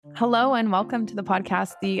Hello, and welcome to the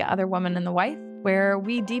podcast, The Other Woman and the Wife, where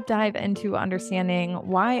we deep dive into understanding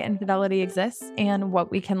why infidelity exists and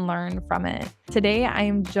what we can learn from it. Today, I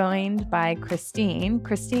am joined by Kristin.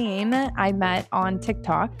 Kristin, I met on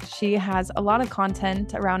TikTok. She has a lot of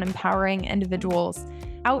content around empowering individuals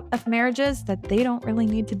out of marriages that they don't really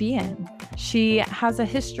need to be in. She has a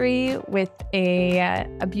history with a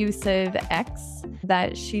abusive ex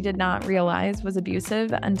that she did not realize was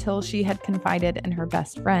abusive until she had confided in her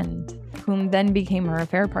best friend, whom then became her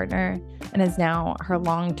affair partner and is now her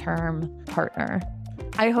long-term partner.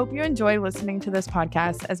 I hope you enjoy listening to this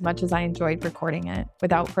podcast as much as I enjoyed recording it.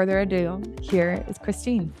 Without further ado, here is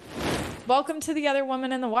Kristin. Welcome to The Other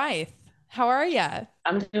Woman and the Wife. How are you?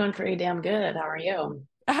 I'm doing pretty damn good. How are you?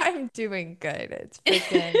 I'm doing good. It's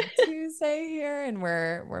freaking Tuesday here, and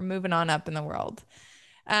we're moving on up in the world.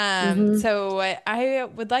 So I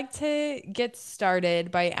would like to get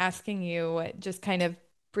started by asking you just kind of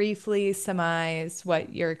briefly surmise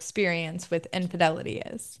what your experience with infidelity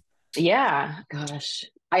is. Yeah, gosh.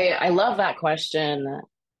 I love that question,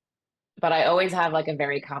 but I always have like a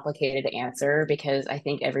very complicated answer because I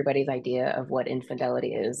think everybody's idea of what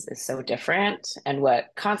infidelity is so different and what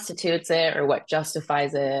constitutes it or what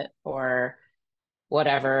justifies it or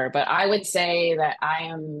whatever. But I would say that I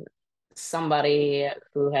am somebody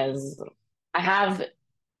who I have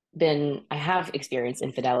experienced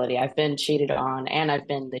infidelity. I've been cheated on and I've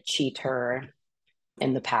been the cheater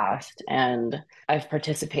in the past. And I've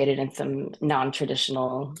participated in some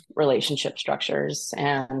non-traditional relationship structures.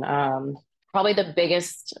 And probably the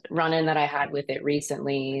biggest run-in that I had with it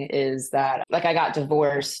recently is that like I got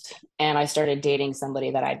divorced and I started dating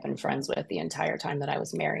somebody that I'd been friends with the entire time that I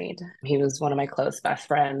was married. He was one of my close best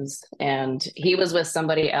friends and he was with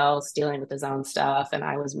somebody else dealing with his own stuff and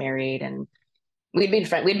I was married and we'd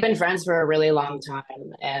been friends for a really long time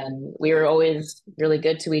and we were always really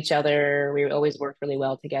good to each other. We always worked really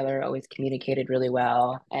well together, always communicated really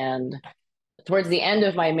well. And towards the end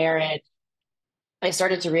of my marriage, I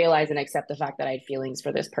started to realize and accept the fact that I had feelings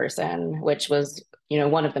for this person, which was,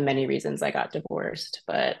 one of the many reasons I got divorced.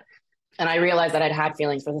 And I realized that I'd had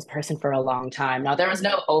feelings for this person for a long time. Now, there was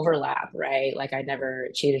no overlap, right? Like I never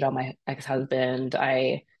cheated on my ex-husband.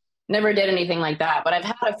 I never did anything like that. But I've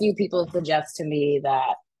had a few people suggest to me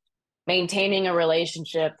that maintaining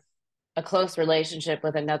a close relationship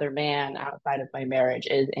with another man outside of my marriage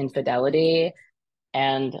is infidelity.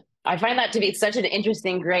 And I find that to be such an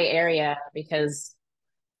interesting gray area because,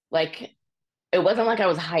 like, it wasn't like I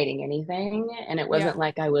was hiding anything, and it Yeah. wasn't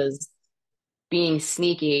like I was being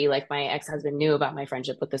sneaky. Like, my ex-husband knew about my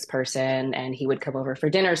friendship with this person, and he would come over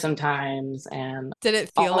for dinner sometimes, and Did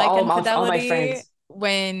it feel like all my infidelity friends.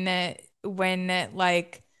 when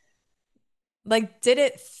like did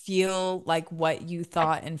it feel like what you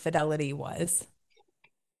thought infidelity was?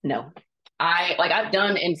 No, I've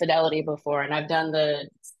done infidelity before, and I've done the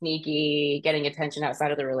sneaky getting attention outside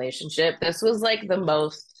of the relationship. This was like the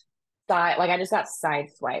most side, like I just got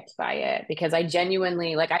sideswiped by it because I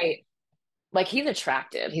genuinely he's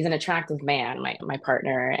attractive. He's an attractive man, my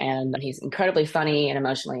partner, and he's incredibly funny and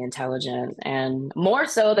emotionally intelligent, and more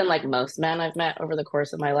so than like most men I've met over the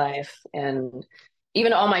course of my life. And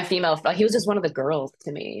even all my he was just one of the girls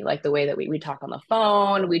to me. Like the way that we talk on the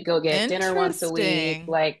phone, we'd go get dinner once a week. Interesting.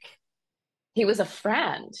 Like he was a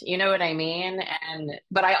friend, you know what I mean? And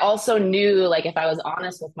but I also knew, like, if I was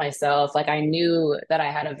honest with myself, like I knew that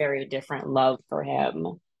I had a very different love for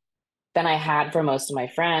him than I had for most of my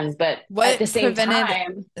friends. But at the What same prevented,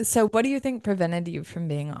 time, so what do you think prevented you from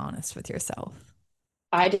being honest with yourself?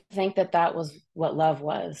 I didn't think that that was what love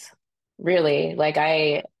was. Really,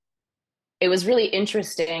 it was really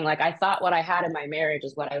interesting. Like I thought what I had in my marriage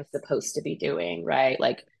is what I was supposed to be doing, right?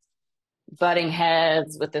 Like butting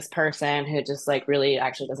heads with this person who just like really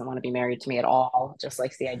actually doesn't want to be married to me at all, just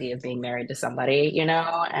likes the idea of being married to somebody,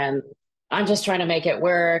 and I'm just trying to make it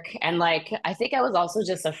work. And like, I think I was also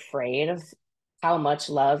just afraid of how much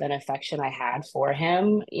love and affection I had for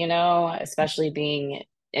him, especially being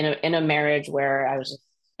in a marriage where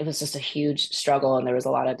it was just a huge struggle and there was a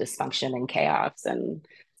lot of dysfunction and chaos and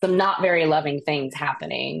some not very loving things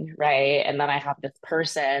happening, right? And then I have this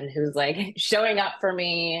person who's like showing up for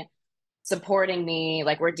me, supporting me,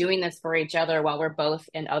 like we're doing this for each other while we're both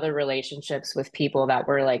in other relationships with people that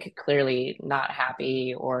we're like clearly not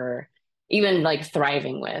happy or even like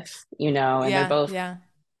thriving with, and they're Yeah, both yeah.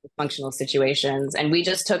 functional situations, and we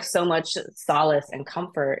just took so much solace and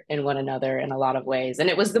comfort in one another in a lot of ways. And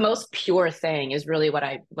it was the most pure thing, is really what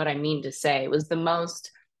I mean to say. It was the most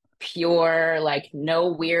pure, like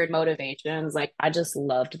no weird motivations. Like I just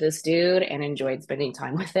loved this dude and enjoyed spending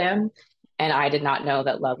time with him, and I did not know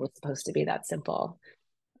that love was supposed to be that simple.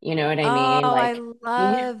 You know what I Oh, mean? I Like,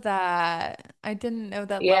 love that. I didn't know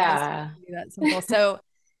that love was supposed yeah. to be that simple. So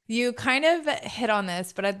you kind of hit on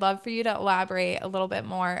this, but I'd love for you to elaborate a little bit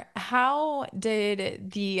more. How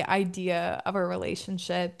did the idea of a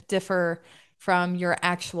relationship differ from your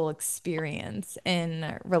actual experience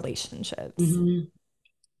in relationships? Mhm.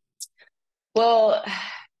 Well,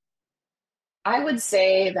 I would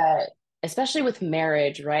say that, especially with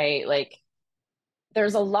marriage, right? Like,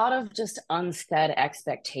 there's a lot of just unsaid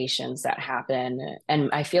expectations that happen. And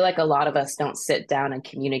I feel like a lot of us don't sit down and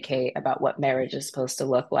communicate about what marriage is supposed to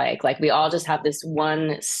look like. Like, we all just have this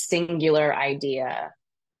one singular idea,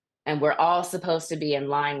 and we're all supposed to be in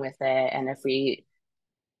line with it. And if we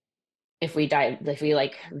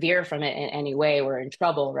like veer from it in any way, we're in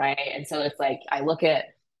trouble, right? And so it's like I look at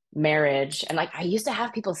marriage, and like I used to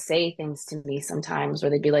have people say things to me sometimes where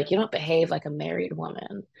they'd be like, you don't behave like a married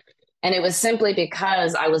woman. And it was simply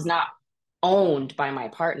because I was not owned by my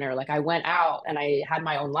partner. Like, I went out and I had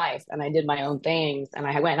my own life and I did my own things, and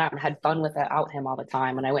I went out and had fun without him all the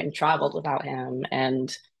time, and I went and traveled without him.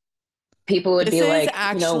 And people would This be is like,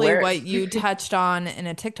 actually where? what you touched on in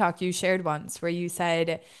a TikTok you shared once, where you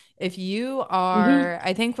said, if you Hmm. are,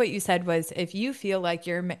 I think what you said was, if you feel like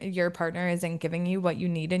your partner isn't giving you what you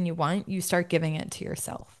need and you want, you start giving it to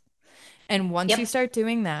yourself. And once you Yep. start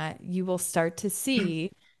doing that, you will start to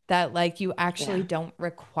see that like you actually Yeah. don't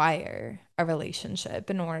require a relationship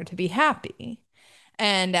in order to be happy.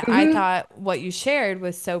 And I Hmm. thought what you shared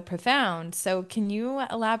was so profound. So, can you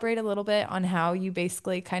elaborate a little bit on how you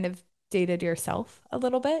basically kind of dated yourself a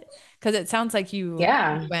little bit? Because it sounds like you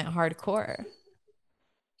Yeah, went hardcore.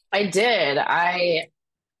 I did.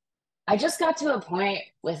 I just got to a point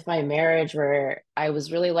with my marriage where I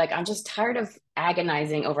was really like, I'm just tired of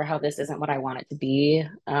agonizing over how this isn't what I want it to be.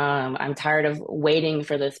 I'm tired of waiting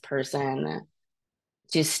for this person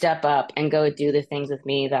to step up and go do the things with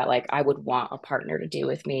me that like I would want a partner to do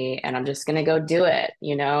with me. And I'm just gonna go do it,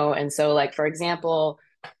 you know? And so, like, for example,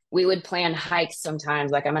 we would plan hikes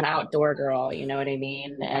sometimes. Like, I'm an outdoor girl, you know what I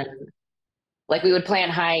mean? And like we would plan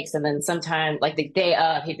hikes, and then sometime like the day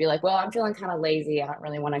of he'd be like, well, I'm feeling kind of lazy, I don't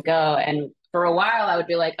really want to go. And for a while I would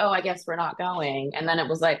be like, oh, I guess we're not going. And then it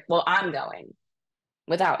was like, well, I'm going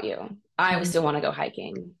without you. I Mhm. still want to go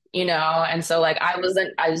hiking, you know? And so like I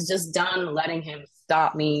was just done letting him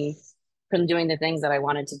stop me from doing the things that I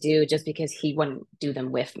wanted to do just because he wouldn't do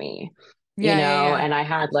them with me, you Yeah, yeah, know? yeah. And I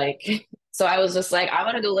had like so I was just like, I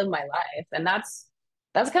want to go live my life. And that's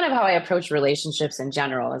kind of how I approach relationships in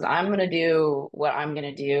general is I'm going to do what I'm going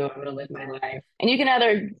to do. I'm going to live my life. And you can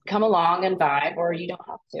either come along and vibe or you don't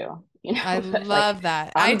have to, you I know, but like love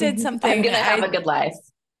that. I did I'm something, going to have a good life.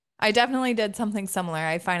 I definitely did something similar.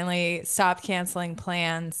 I finally stopped canceling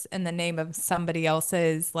plans in the name of somebody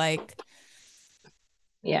else's like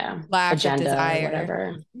Yeah, lack of agenda or desire.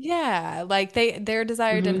 whatever. Yeah, like their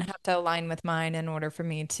desire didn't Hmm. have to align with mine in order for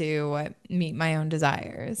me to meet my own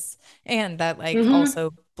desires. And that like Hmm.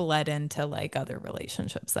 also bled into like other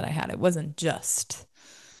relationships that I had. It wasn't just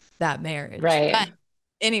that marriage. Right. But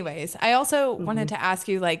anyways, I also wanted Hmm. to ask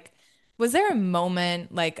you like was there a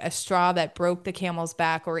moment like a straw that broke the camel's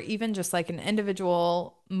back or even just like an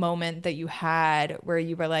individual moment that you had where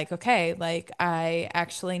you were like, okay, like I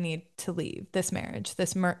actually need to leave this marriage.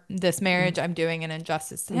 This marriage I'm doing an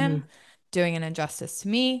injustice to him, Hmm. doing an injustice to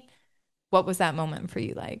me. What was that moment for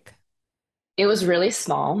you like? It was really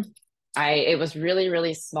small. It was really,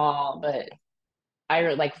 really small, but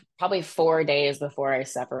I like probably 4 days before I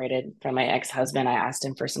separated from my ex-husband, I asked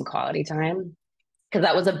him for some quality time. Because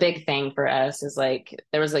that was a big thing for us is like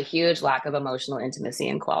there was a huge lack of emotional intimacy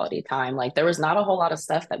and quality time. Like there was not a whole lot of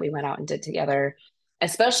stuff that we went out and did together,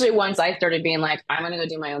 especially once I started being like, I'm gonna go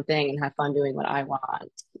do my own thing and have fun doing what I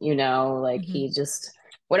want, you know, like Hmm. he just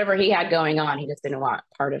whatever he had going on, he just didn't want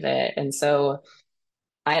part of it. And so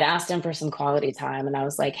I had asked him for some quality time, and I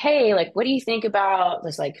was like, hey, like what do you think about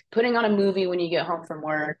just like putting on a movie when you get home from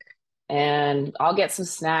work, and I'll get some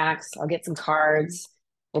snacks, I'll get some cards,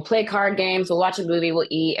 we'll play card games, we'll watch a movie, we'll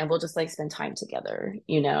eat, and we'll just like spend time together,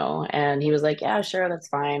 you know? And he was like, yeah, sure, that's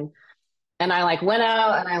fine. And I like went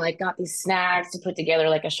out and I like got these snacks to put together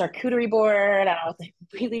like a charcuterie board. And I was like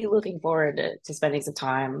really looking forward to spending some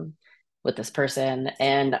time with this person.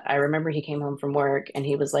 And I remember he came home from work and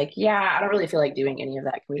he was like, yeah, I don't really feel like doing any of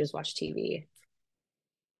that. Can we just watch TV?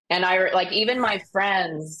 And I like even my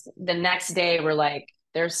friends the next day were like,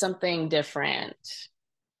 there's something different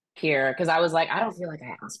here. Cause I was like, I don't feel like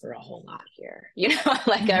I asked for a whole lot here. You know,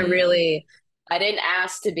 like Hmm. I didn't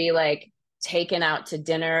ask to be like taken out to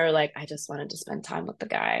dinner. Like I just wanted to spend time with the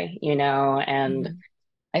guy, you know? And Hmm.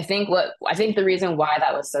 I think the reason why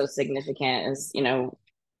that was so significant is, you know,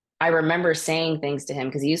 I remember saying things to him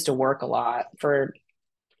because he used to work a lot for,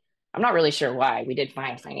 I'm not really sure why. We did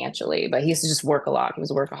fine financially, but he used to just work a lot. He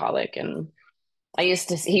was a workaholic. And he used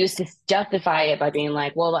to justify it by being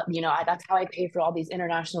like, well, that's how I pay for all these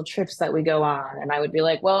international trips that we go on. And I would be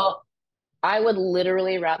like, well, I would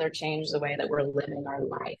literally rather change the way that we're living our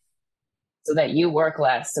life so that you work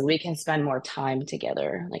less so we can spend more time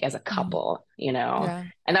together, like as a Mhm. couple, you know? Yeah.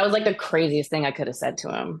 And that was like the craziest thing I could have said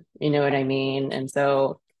to him. You know what I mean? And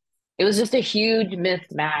so it was just a huge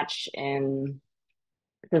mismatch in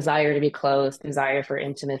desire to be close, desire for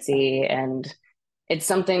intimacy. And it's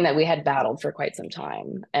something that we had battled for quite some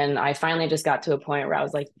time. And I finally just got to a point where I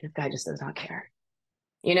was like, this guy just does not care.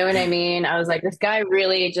 You know what I mean? I was like, this guy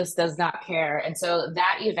really just does not care. And so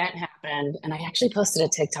that event happened. And I actually posted a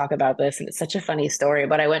TikTok about this. And it's such a funny story.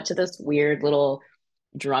 But I went to this weird little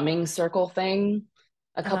drumming circle thing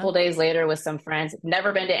a Uh-huh. couple days later with some friends.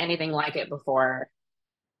 Never been to anything like it before.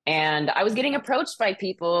 And I was getting approached by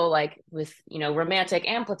people like with, romantic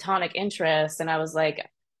and platonic interests. And I was like,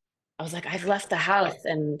 I've left the house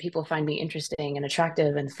and people find me interesting and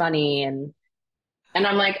attractive and funny. And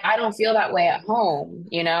I'm like, I don't feel that way at home,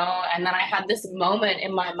 you know? And then I had this moment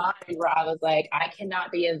in my mind where I was like, I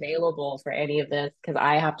cannot be available for any of this because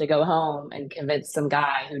I have to go home and convince some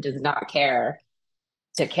guy who does not care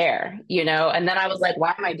to care, you know? And then I was like,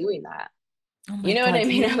 why am I doing that? Oh You my know what I God,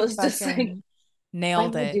 mean? I you was just like, fucking why nailed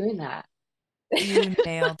am I it. doing that? You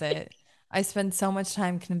nailed it. I spend so much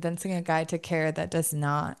time convincing a guy to care that does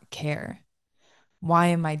not care. Why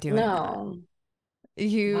am I doing that? No,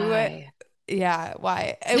 You, why? yeah,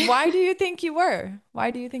 why? And why do you think you were?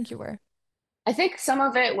 Why do you think you were? I think some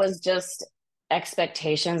of it was just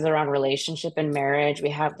expectations around relationship and marriage. We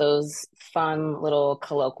have those fun little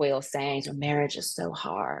colloquial sayings, "Oh, marriage is so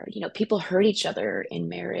hard." People hurt each other in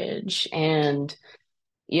marriage, and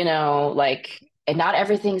like, and not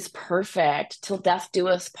everything's perfect. Till death do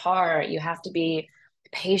us part. You have to be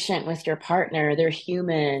patient with your partner. They're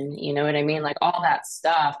human. You know what I mean? Like all that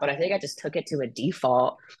stuff. But I think I just took it to a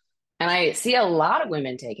default. And I see a lot of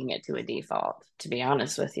women taking it to a default, to be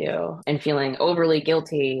honest with you, and feeling overly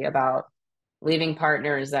guilty about leaving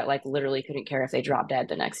partners that like literally couldn't care if they dropped dead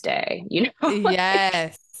the next day,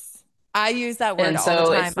 Yes. I use that word And all the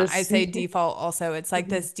so time. it's I this. say default also. It's like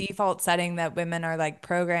this default setting that women are like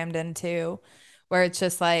programmed into, where it's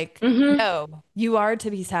just like, Hmm. no, you are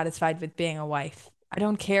to be satisfied with being a wife. I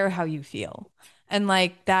don't care how you feel. And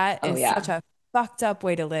like that Oh is such yeah. a fucked up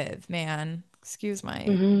way to live, man. Excuse my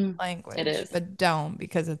Hmm. It language, is. but don't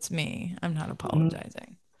because it's me. I'm not Mhm.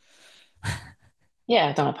 apologizing.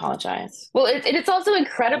 Yeah, don't apologize. Well, it's also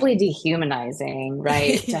incredibly dehumanizing,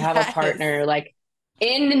 right? To have a Yes. partner like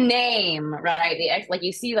in the name, right? Like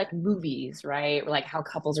you see like movies, right? Like how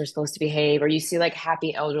couples are supposed to behave, or you see like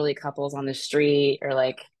happy elderly couples on the street, or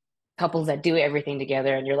like couples that do everything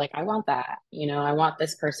together, and you're like, I want that. I want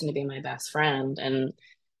this person to be my best friend. And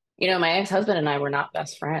my ex-husband and I were not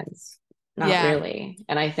best friends, not Yeah. really.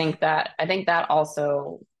 And I think that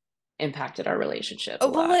also impacted our relationship a Oh,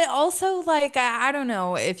 well, lot. it also like I don't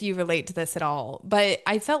know if you relate to this at all, but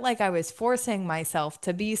I felt like I was forcing myself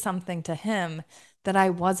to be something to him that I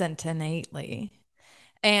wasn't innately.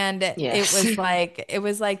 And Yes. it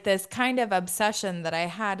was like this kind of obsession that I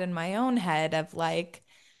had in my own head of like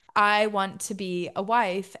I want to be a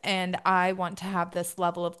wife and I want to have this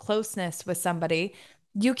level of closeness with somebody.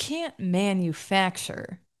 You can't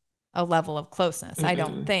manufacture a level of closeness, I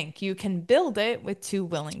don't Mm-mm. think. You can build it with two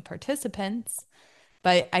willing participants.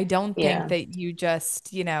 But I don't think Yeah. that you just,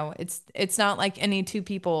 it's not like any two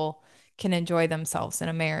people can enjoy themselves in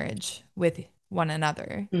a marriage with one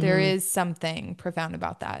another. There Hmm. is something profound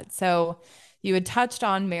about that. So you had touched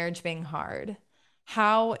on marriage being hard.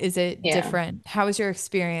 How is it Yeah. different? How is your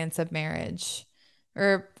experience of marriage?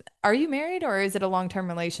 Or are you married or is it a long-term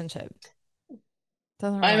relationship?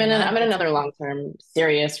 Doesn't really I'm in matter to another me. long-term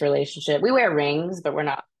serious relationship. We wear rings, but we're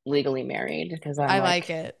not legally married because I'm I like like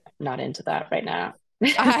it. not into that right now.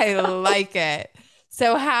 I like it.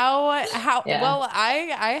 So Yeah. well,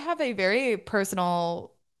 I have a very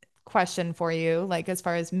personal question for you, like as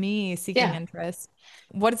far as me seeking Yeah. interest.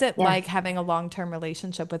 What is it Yeah. like having a long-term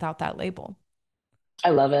relationship without that label? I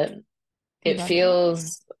love it. You It love it.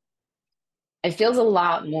 feels it feels a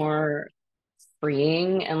lot more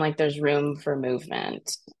freeing, and like there's room for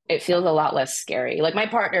movement. It feels a lot less scary. Like my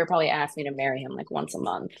partner probably asked me to marry him like once a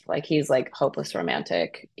month. Like he's like hopeless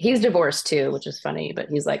romantic. He's divorced too, which is funny, but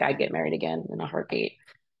he's like, I'd get married again in a heartbeat.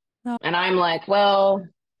 No. And I'm like, well,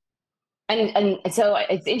 and so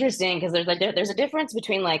it's interesting because there's a difference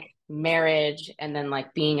between like marriage and then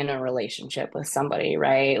like being in a relationship with somebody,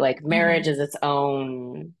 right? Like marriage Mhm. is its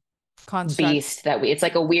own construct. beast that it's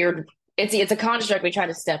like a weird, it's a construct we try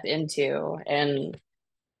to step into. And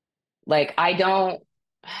like, I don't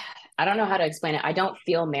know how to explain it. I don't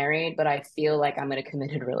feel married, but I feel like I'm in a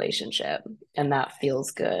committed relationship. And that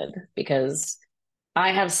feels good because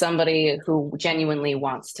I have somebody who genuinely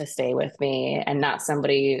wants to stay with me and not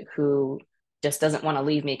somebody who just doesn't want to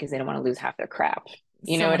leave me because they don't want to lose half their crap.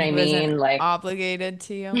 You know what Someone I who isn't mean? Like, obligated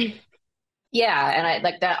to you. yeah, and I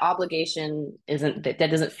like that obligation isn't that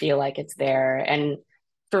doesn't feel like it's there. And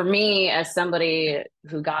for me, as somebody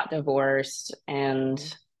who got divorced and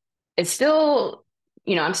it's still,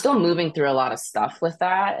 I'm still moving through a lot of stuff with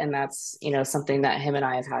that. And that's, something that him and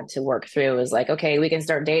I have had to work through is like, okay, we can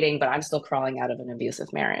start dating, but I'm still crawling out of an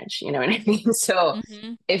abusive marriage. You know what I mean? So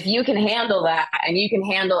Hmm. if you can handle that and you can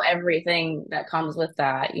handle everything that comes with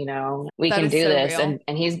that, we That can is do so this. real.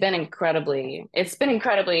 And he's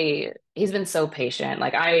been so patient.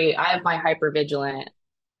 Like I have my hyper vigilant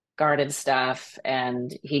guarded stuff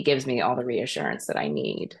and he gives me all the reassurance that I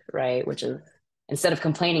need, right? Which is instead of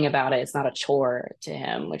complaining about it, it's not a chore to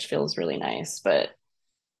him, which feels really nice. But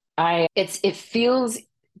it feels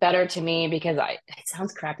better to me because it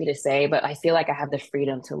sounds crappy to say, but I feel like I have the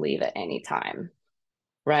freedom to leave at any time,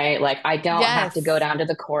 right? Like I don't have to go Yes. down to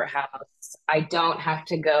the courthouse. I don't have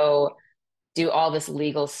to go do all this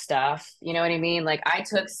legal stuff. You know what I mean? Like I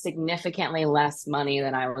took significantly less money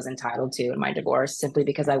than I was entitled to in my divorce simply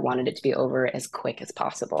because I wanted it to be over as quick as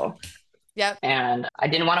possible. Yep. And I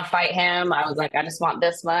didn't want to fight him. I was like, I just want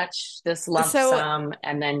this much, this lump So, sum,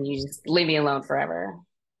 and then you just leave me alone forever.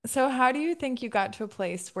 so how do you think you got to a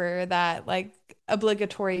place where that like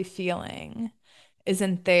obligatory feeling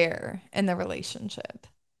isn't there in the relationship?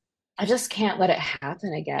 I just can't let it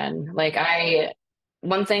happen again.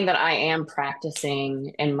 One thing that I am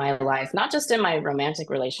practicing in my life, not just in my romantic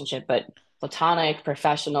relationship, but platonic,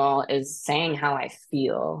 professional, is saying how I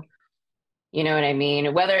feel. You know what I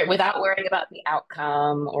mean? Whether without worrying about the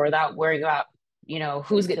outcome or without worrying about,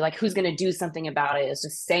 who's gonna do something about it. It's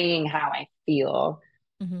just saying how I feel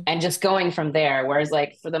Hmm. and just going from there. Whereas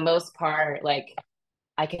like for the most part, like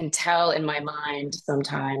I can tell in my mind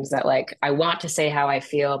sometimes that like I want to say how I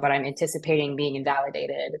feel, but I'm anticipating being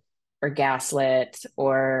invalidated or gaslit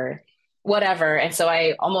or whatever. And so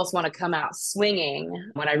I almost want to come out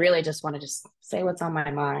swinging when I really just want to just say what's on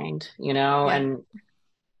my mind, Yeah. and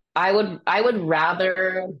I would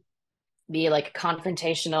rather be like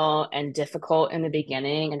confrontational and difficult in the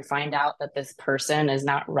beginning and find out that this person is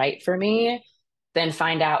not right for me than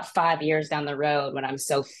find out 5 years down the road when I'm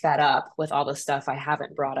so fed up with all the stuff I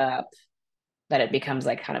haven't brought up that it becomes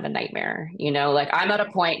like kind of a nightmare. Like I'm at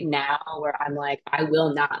a point now where I'm like, I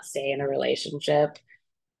will not stay in a relationship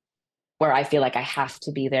where I feel like I have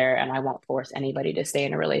to be there and I won't force anybody to stay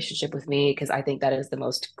in a relationship with me because I think that is the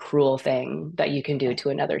most cruel thing that you can do to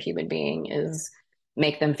another human being is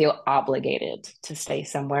make them feel obligated to stay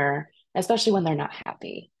somewhere, especially when they're not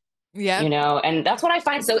happy. Yep. And that's what I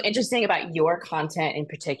find so interesting about your content in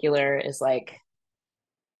particular is like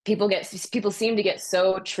people seem to get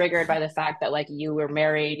so triggered by the fact that like you were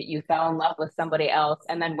married, you fell in love with somebody else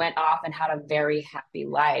and then went off and had a very happy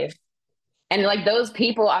life. And like those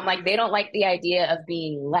people, I'm like, they don't like the idea of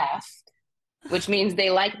being left, which means they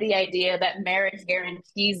like the idea that marriage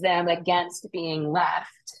guarantees them against being left.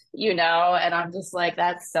 And I'm just like,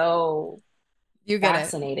 that's so You get it.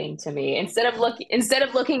 fascinating to me. Instead of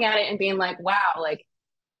looking at it and being like, wow, like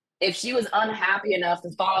if she was unhappy enough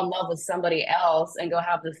to fall in love with somebody else and go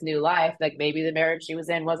have this new life, like maybe the marriage she was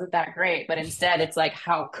in wasn't that great. But instead, it's like,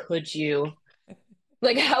 how could you?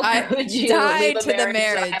 Like, how I could you die leave a to the marriage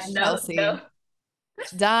that have marriage, no Chelsea.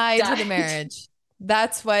 Die to the died? marriage.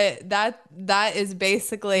 That is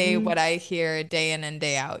basically what Mhm. I hear day in and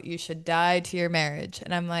day out. You should die to your marriage.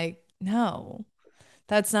 And I'm like, no,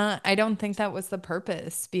 that's not, I don't think that was the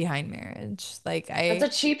purpose behind marriage. Like That's I a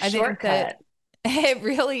cheap I think that shortcut. it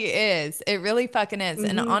really is. It really fucking is.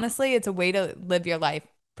 And Hmm. honestly, it's a way to live your life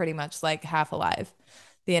pretty much like half alive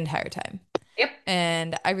the entire time. Yep.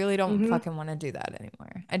 And I really don't Hmm. fucking want to do that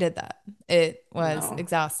anymore. I did that. It was No.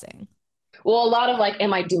 exhausting. Well, a lot of like,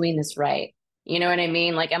 am I doing this right? You know what I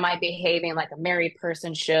mean? Like, am I behaving like a married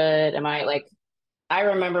person should? Am I like, I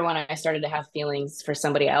remember when I started to have feelings for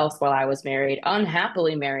somebody else while I was married,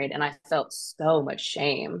 unhappily married, and I felt so much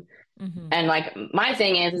shame. Hmm. And like, my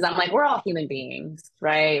thing is I'm like, we're all human beings,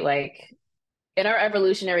 right? Like, in our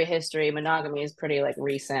evolutionary history, monogamy is pretty like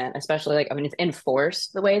recent, especially like, I mean, it's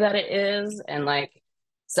enforced the way that it is. And like,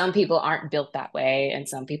 some people aren't built that way and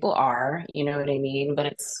some people are, you know what I mean? But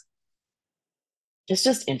it's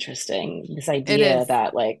just interesting, this It idea is.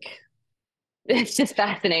 that like, it's just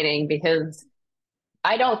fascinating because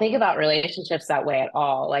I don't think about relationships that way at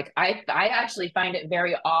all. Like I actually find it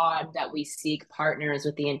very odd that we seek partners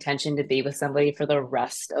with the intention to be with somebody for the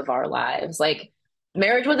rest of our lives. Like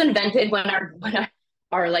marriage was invented when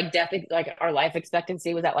our like death like our life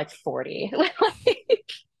expectancy was at like 40.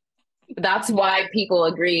 That's why people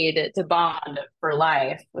agreed to bond for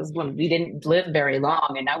life, was when we didn't live very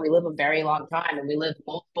long, and now we live a very long time, and we live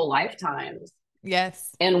multiple lifetimes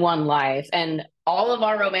Yes. in one life. And all of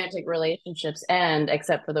our romantic relationships end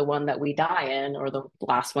except for the one that we die in, or the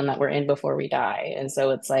last one that we're in before we die. And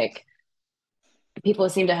so it's like people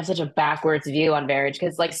seem to have such a backwards view on marriage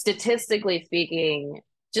because, like, statistically speaking,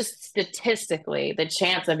 just statistically, the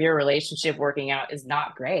chance of your relationship working out is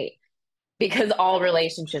not great because all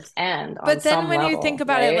relationships end on But then some when you think level,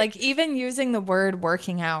 about it, right? like even using the word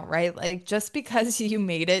working out, right? Like just because you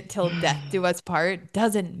made it till death do us part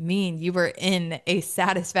doesn't mean you were in a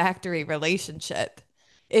satisfactory relationship.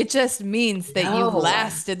 It just means that you No.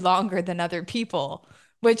 lasted longer than other people,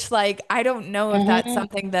 which like I don't know if that's Hmm.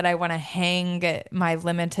 something that I want to hang my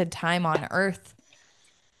limited time on earth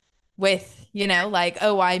with, like,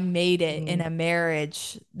 oh, I made it in a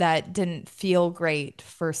marriage that didn't feel great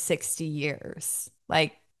for 60 years.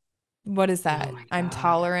 Like what is Oh that? my I'm God.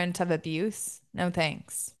 tolerant of abuse? No,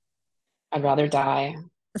 thanks. I'd rather die.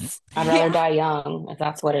 I'd rather Yeah. die young if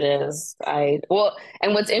that's what it is. Well,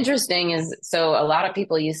 and what's interesting is, so a lot of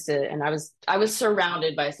people used to, and I was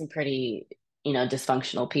surrounded by some pretty,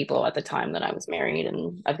 dysfunctional people at the time that I was married,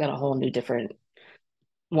 and I've got a whole new different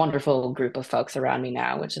wonderful group of folks around me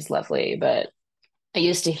now, which is lovely. But I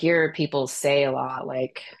used to hear people say a lot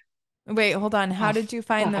like, Wait, hold on. How "Oh did you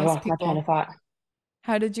find fuck, I those lost my train people? of thought."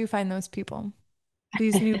 How did you find those people?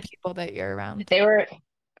 These new people that you're around. They were,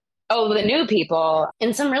 oh, the new people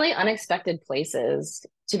in some really unexpected places.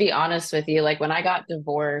 To be honest with you, like when I got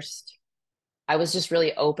divorced, I was just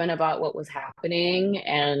really open about what was happening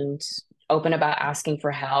and open about asking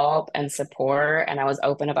for help and support. And I was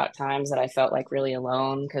open about times that I felt like really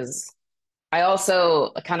alone because I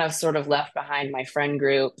also kind of sort of left behind my friend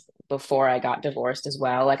group before I got divorced as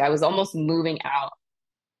well. Like I was almost moving out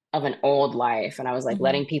of an old life, and I was like Hmm.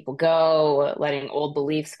 letting people go, letting old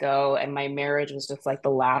beliefs go. And my marriage was just like the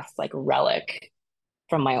last like relic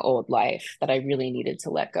from my old life that I really needed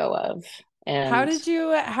to let go of. And How did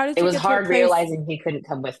it you was get to a hard place? realizing he couldn't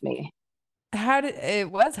come with me. How did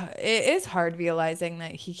it was it is hard realizing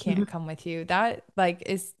that he can't Hmm. come with you. That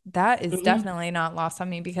is Hmm. definitely not lost on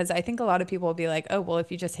me because I think a lot of people will be like, "Oh, well,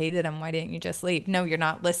 if you just hated him, why didn't you just leave?" No, you're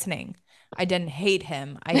not listening. I didn't hate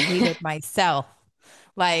him. I hated myself.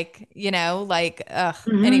 Ugh.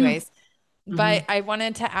 Hmm. Anyways, but Hmm. I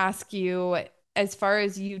wanted to ask you, as far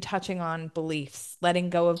as you touching on beliefs, letting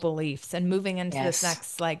go of beliefs and moving into this Yes.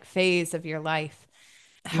 next like phase of your life,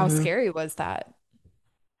 how Hmm. scary was that?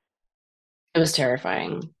 It was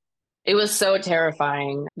terrifying. It was so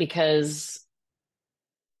terrifying because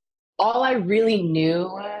all I really knew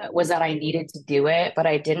was that I needed to do it, but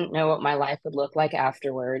I didn't know what my life would look like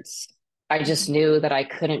afterwards. I just Mhm. knew that I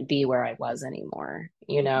couldn't be where I was anymore,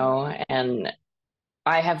 Mhm. And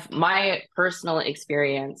I have my personal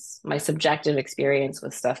experience, my subjective experience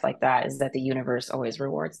with stuff like that is that the universe always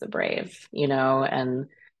rewards the brave, and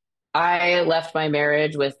I left my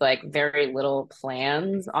marriage with like very little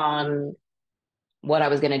plans on what I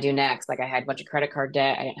was going to do next. Like I had a bunch of credit card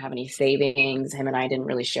debt. I didn't have any savings. Him and I didn't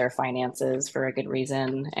really share finances for a good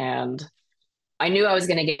reason. And I knew I was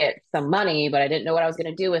going to get some money, but I didn't know what I was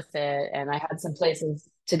going to do with it. And I had some places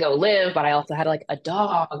to go live, but I also had like a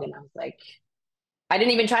dog. And I was like, I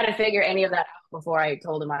didn't even try to figure any of that out before I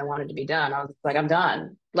told him I wanted to be done. I was like, I'm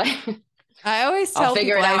done. Like, I always I'll tell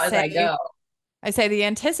figure people, it out as I go. I say the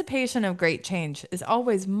anticipation of great change is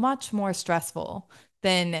always much more stressful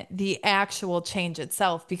than the actual change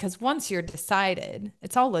itself because once you're decided,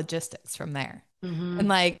 it's all logistics from there. And Hmm.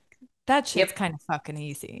 like that shit's Yep. kind of fucking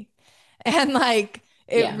easy. And like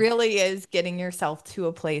it Yeah. really is getting yourself to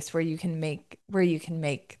a place where you can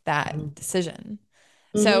make that Hmm. decision.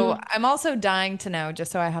 So Hmm. I'm also dying to know,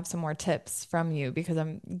 just so I have some more tips from you because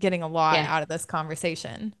I'm getting a lot Yeah. out of this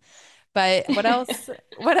conversation. But what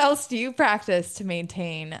else do you practice to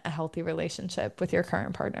maintain a healthy relationship with your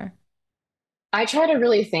current partner? I try to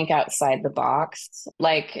really think outside the box.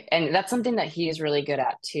 Like, and that's something that he's really good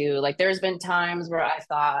at too. Like, there's been times where I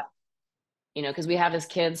thought, because we have his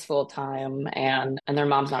kids full time, and their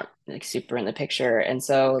mom's not like super in the picture. And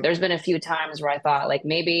so there's been a few times where I thought like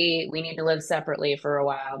maybe we need to live separately for a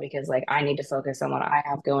while because like I need to focus on what I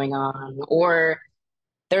have going on. Or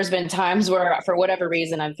there's been times where for whatever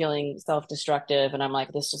reason I'm feeling self-destructive and I'm like,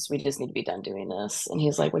 we just need to be done doing this. And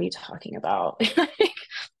he's like, what are you talking about?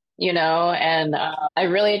 And I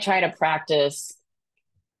really try to practice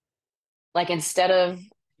like instead of,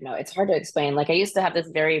 it's hard to explain. Like I used to have this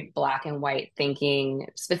very black and white thinking,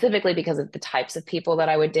 specifically because of the types of people that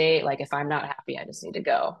I would date. Like if I'm not happy, I just need to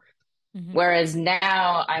go. Mhm. Whereas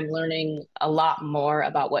now I'm learning a lot more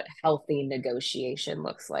about what healthy negotiation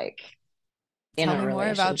looks like in Tell a me more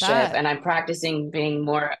about relationship. that. And I'm practicing being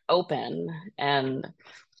more open. And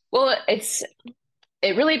well,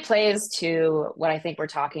 it really plays to what I think we're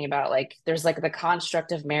talking about. Like there's like the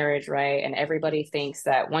construct of marriage, right? And everybody thinks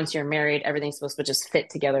that once you're married, everything's supposed to just fit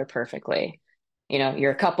together perfectly.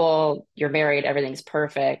 You're a couple, you're married, everything's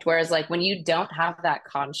perfect. Whereas like when you don't have that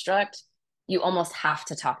construct, you almost have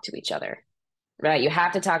to talk to each other, right? You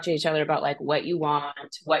have to talk to each other about like what you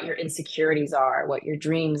want, what your insecurities are, what your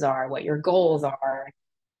dreams are, what your goals are,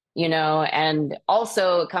 and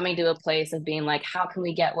also coming to a place of being like, how can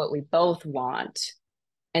we get what we both want?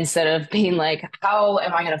 Instead of being like, how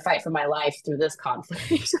am I going to fight for my life through this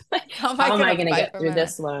conflict? Like, How am I how am I gonna going to fight get for through my life?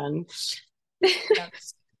 this one? Yeah.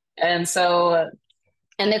 And so,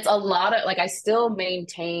 and it's a lot of like, I still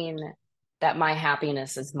maintain that my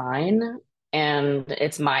happiness is mine and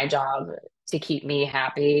it's my job to keep me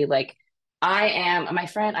happy. Like, I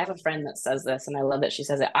have a friend that says this, and I love that she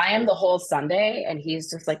says it. I am the whole Sunday, and he's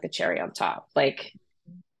just like the cherry on top. Like,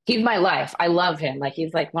 he's my life. I love him. Like,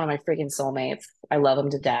 he's like one of my freaking soulmates. I love him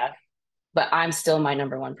to death, but I'm still my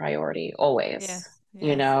number one priority always, Yes.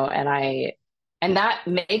 Yes. and that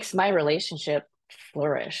makes my relationship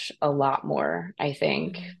flourish a lot more, I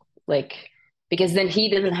think. Mhm. Like, because then he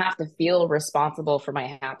doesn't have to feel responsible for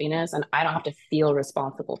my happiness, and I don't have to feel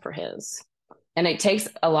responsible for his. And it takes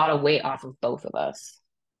a lot of weight off of both of us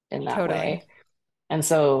in that Totally. way. And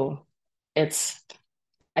so it's,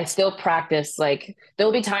 I still practice, like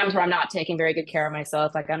there'll be times where I'm not taking very good care of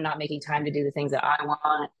myself, like I'm not making time to do the things that I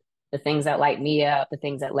want, the things that light me up, the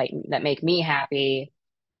things that make me happy.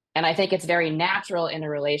 And I think it's very natural in a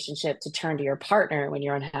relationship to turn to your partner when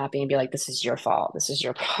you're unhappy and be like, this is your fault, this is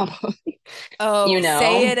your problem. you Oh,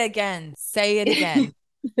 say know it again. Say it again.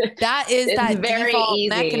 it's That is that very default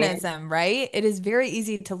easy. mechanism, right? It is very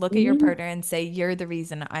easy to look at your Mhm. partner and say, you're the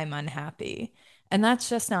reason I'm unhappy. And that's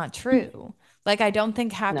just not true. Like, I don't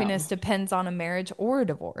think happiness No, depends on a marriage or a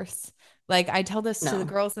divorce. Like, I tell this to the no.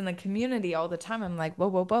 girls in the community all the time. I'm like, whoa,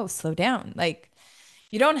 whoa, whoa, slow down. Like,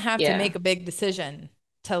 you don't have to Yeah. make a big decision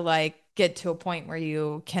to like get to a point where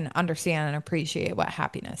you can understand and appreciate what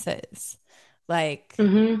happiness is. Like,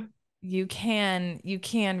 Hmm. you can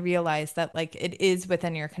realize that like it is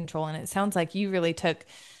within your control, and it sounds like you really took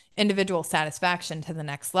individual satisfaction to the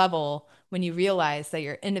next level when you realized that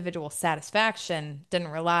your individual satisfaction didn't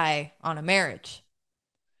rely on a marriage,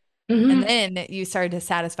 and Hmm. then you started to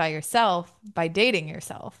satisfy yourself by dating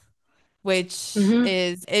yourself, which Hmm.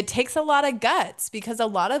 is, it takes a lot of guts because a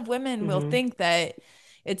lot of women will Hmm. think that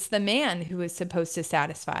it's the man who is supposed to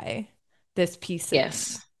satisfy this piece of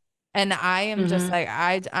Yes. me. And I am just Hmm. like,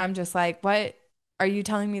 I'm just like, what? Are you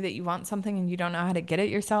telling me that you want something and you don't know how to get it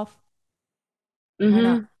yourself? Why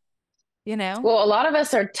not? Hmm. You know? Well, a lot of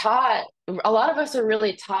us are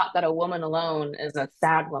really taught that a woman alone is a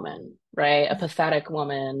sad woman, right? A pathetic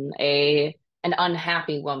woman, an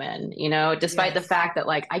unhappy woman, despite the Yes. fact that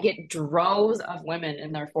like I get droves of women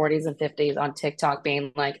in their 40s and 50s on TikTok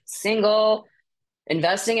being like single,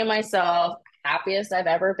 investing in myself, happiest I've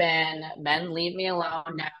ever been. Men leave me alone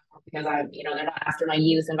now because they're not after my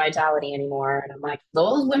youth and vitality anymore. And I'm like,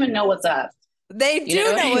 those women know what's up. They You know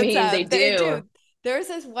do what know I what's mean? They up. They do. do. There's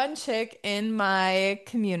this one chick in my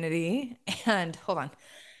community, and hold on,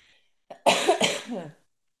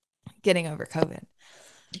 getting over COVID.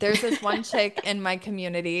 There's this one chick in my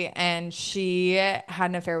community, and she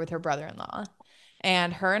had an affair with her brother-in-law.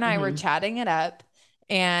 And her and I were Hmm. chatting it up,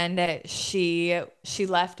 and she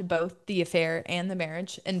left both the affair and the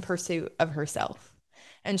marriage in pursuit of herself.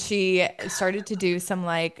 And she started to do some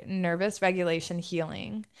like nervous regulation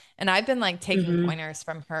healing. And I've been like taking Hmm. pointers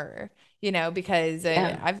from her, because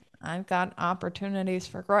Yeah. I've got opportunities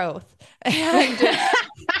for growth. And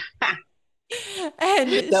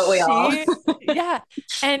and Don't we all? yeah.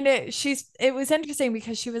 And it was interesting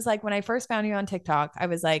because she was like, when I first found you on TikTok, I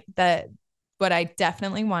was like, what I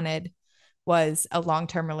definitely wanted was a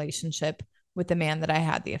long-term relationship with the man that I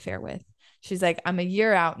had the affair with. She's like, I'm a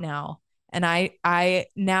year out now. And I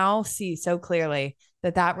now see so clearly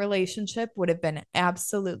that that relationship would have been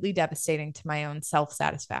absolutely devastating to my own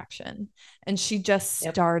self-satisfaction. And she just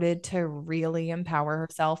Yep. started to really empower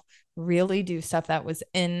herself, really do stuff that was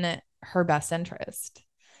in her best interest.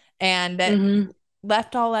 And that Hmm.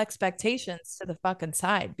 left all expectations to the fucking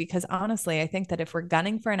side. Because honestly, I think that if we're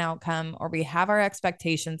gunning for an outcome or we have our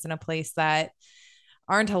expectations in a place that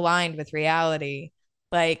aren't aligned with reality,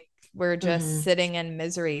 like we're just sitting in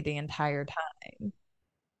misery the entire time.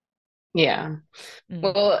 Yeah.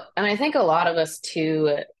 Well, and I think a lot of us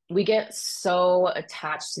too, we get so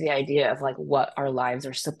attached to the idea of like what our lives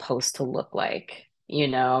are supposed to look like, you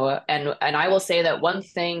know? And I will say that one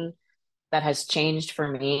thing that has changed for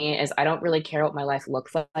me is I don't really care what my life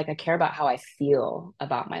looks like. I care about how I feel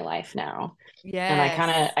about my life now. And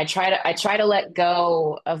Yes. I try to let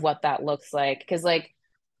go of what that looks like. Because like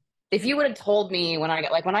if you would have told me when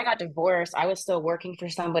I got divorced, I was still working for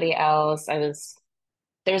somebody else.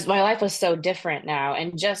 My life was so different now.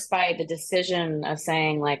 And just by the decision of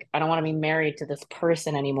saying like I don't want to be married to this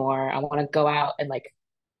person anymore, I want to go out and like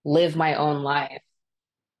live my own life.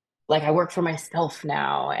 Like I work for myself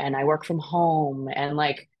now and I work from home, and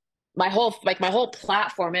like my whole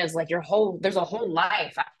platform is like there's a whole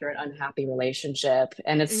life after an unhappy relationship.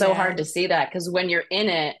 And it's so hard to Yes. see that because when you're in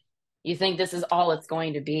it, you think this is all it's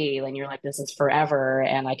going to be. And you're like, this is forever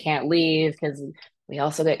and I can't leave, because we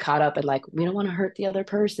also get caught up in like we don't want to hurt the other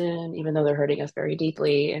person, even though they're hurting us very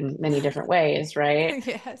deeply in many different ways, right?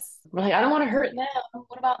 Yes. We're like, I don't want to hurt them.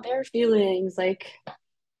 What about their feelings? Like,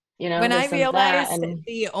 When I this and that. realized And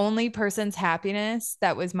the only person's happiness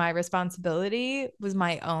that was my responsibility was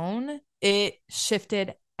my own, it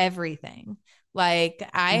shifted everything. Like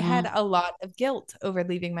I had mhm. a lot of guilt over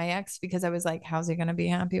leaving my ex because I was like, how's he going to be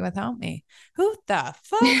happy without me? Who the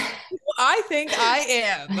fuck do I think I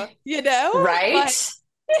am? You know? Right? Like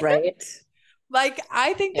Right. like,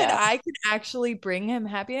 I think that Yeah. I can actually bring him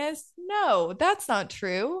happiness. No, that's not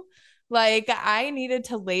true. Like, I needed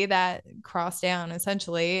to lay that cross down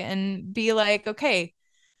essentially and be like, okay,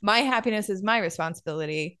 my happiness is my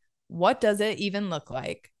responsibility. What does it even look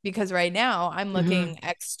like? Because right now I'm hmm looking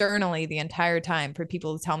externally the entire time for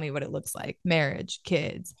people to tell me what it looks like: marriage,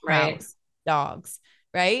 kids, Right. house, dogs,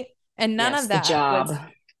 right? And none of Yes, the that job. was,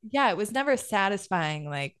 yeah, it was never satisfying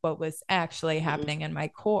like what was actually hmm happening in my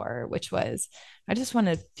core, which was I just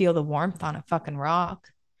wanted to feel the warmth on a fucking rock.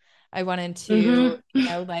 I wanted to,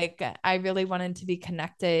 hmm like I really wanted to be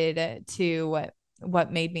connected to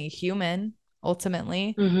what made me human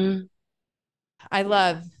ultimately. hmm I Yeah.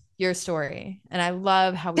 love your story and I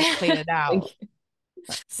love how we played it Thank out. you.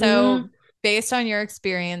 So, hmm based on your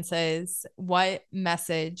experiences, what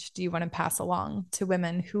message do you want to pass along to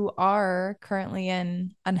women who are currently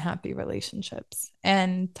in unhappy relationships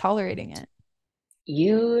and tolerating it?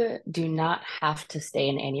 You do not have to stay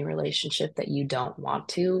in any relationship that you don't want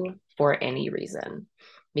to for any reason,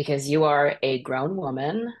 because you are a grown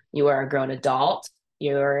woman, you are a grown adult,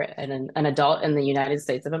 you're an adult in the United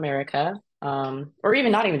States of America, or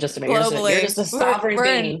even not even just America, you're Globally, just a sovereign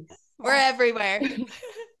being. we're everywhere.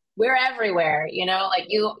 We're everywhere, like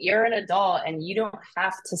you're an adult and you don't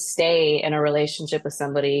have to stay in a relationship with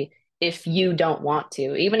somebody if you don't want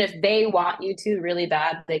to. Even if they want you to really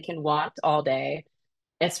bad, they can want all day.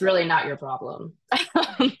 It's really not your problem.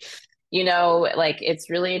 Like it's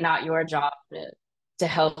really not your job to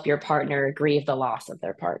help your partner grieve the loss of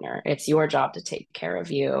their partner. It's your job to take care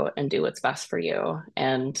of you and do what's best for you.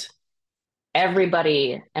 And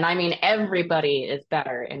everybody, and I mean everybody, is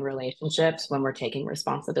better in relationships when we're taking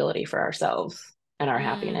responsibility for ourselves and our Mm,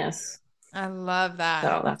 happiness. I love So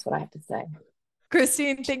that. that's what I have to say.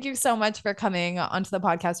 Kristin, thank you so much for coming onto the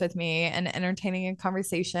podcast with me and entertaining a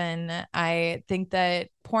conversation. I think that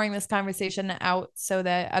pouring this conversation out so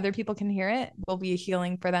that other people can hear it will be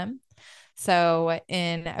healing for them. So,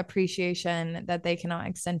 in appreciation that they cannot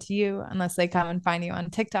extend to you unless they come and find you on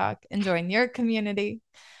TikTok and join your community,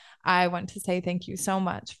 I want to say thank you so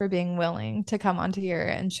much for being willing to come onto here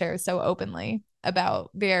and share so openly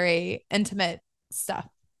about very intimate stuff.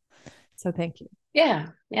 So, thank you. Yeah.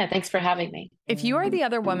 Yeah. Thanks for having me. If you are the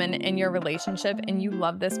other woman in your relationship and you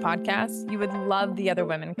love this podcast, you would love the Other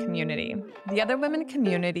Women community. The Other Women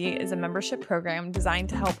community is a membership program designed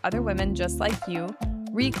to help other women just like you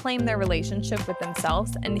reclaim their relationship with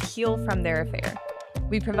themselves and heal from their affair.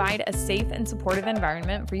 We provide a safe and supportive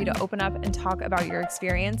environment for you to open up and talk about your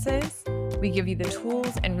experiences. We give you the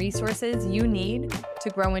tools and resources you need to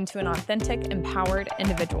grow into an authentic, empowered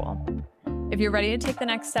individual. If you're ready to take the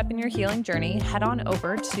next step in your healing journey, head on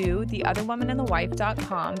over to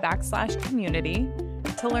theotherwomanandthewife.com/community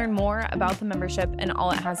to learn more about the membership and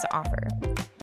all it has to offer.